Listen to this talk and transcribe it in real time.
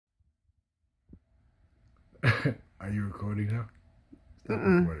Are you recording now? Stop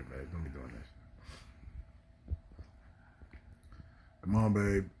recording, babe. Don't be doing this. Come on,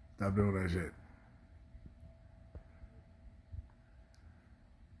 babe. Stop doing that shit.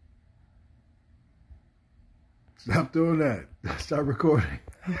 Stop doing that. Stop recording.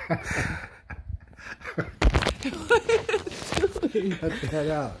 Cut that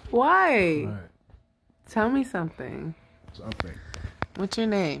out. Why? All right. Tell me something. Something. What's your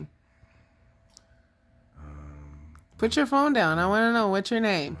name? Put your phone down. I want to know. What's your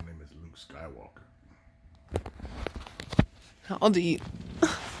name? My name is Luke Skywalker. How old are you?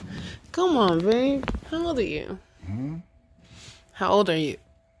 Come on, babe. How old are you? How old are you?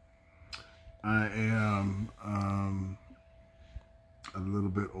 I am a little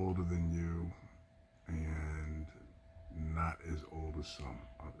bit older than you and not as old as some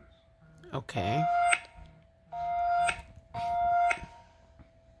others. Okay.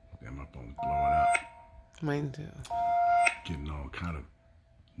 Damn, my phone's blowing up. Mine too. Getting all kind of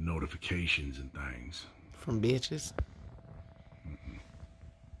notifications and things. From bitches.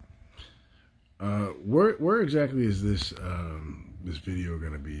 Where exactly is this this video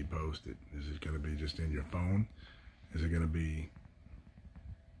gonna be posted? Is it gonna be just in your phone? Is it gonna be,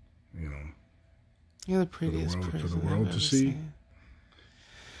 you know, You're the prettiest for person the world I've to ever see? seen.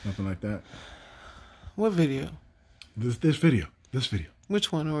 Something like that. What video? This video.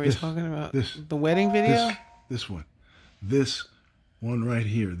 Which one are we talking about? This. The wedding video? This one. This one right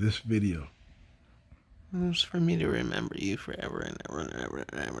here. This video. It's for me to remember you forever and ever and ever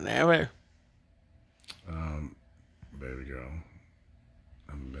and ever and ever. Baby girl,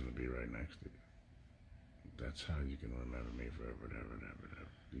 I'm gonna be right next to you. That's how you can remember me forever and ever and ever and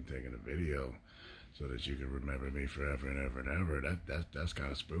ever. You taking a video so that you can remember me forever and ever and ever. That's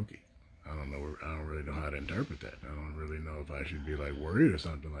kind of spooky. I don't really know how to interpret that. I don't really know if I should be like worried or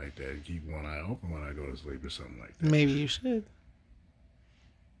something like that and keep one eye open when I go to sleep or something like that. Maybe you should.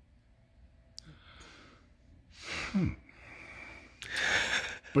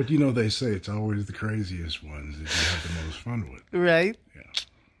 But you know, they say it's always the craziest ones that you have the most fun with. Right? Yeah.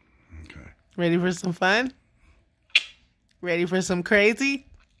 Okay. Ready for some fun? Ready for some crazy?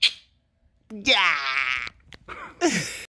 Yeah!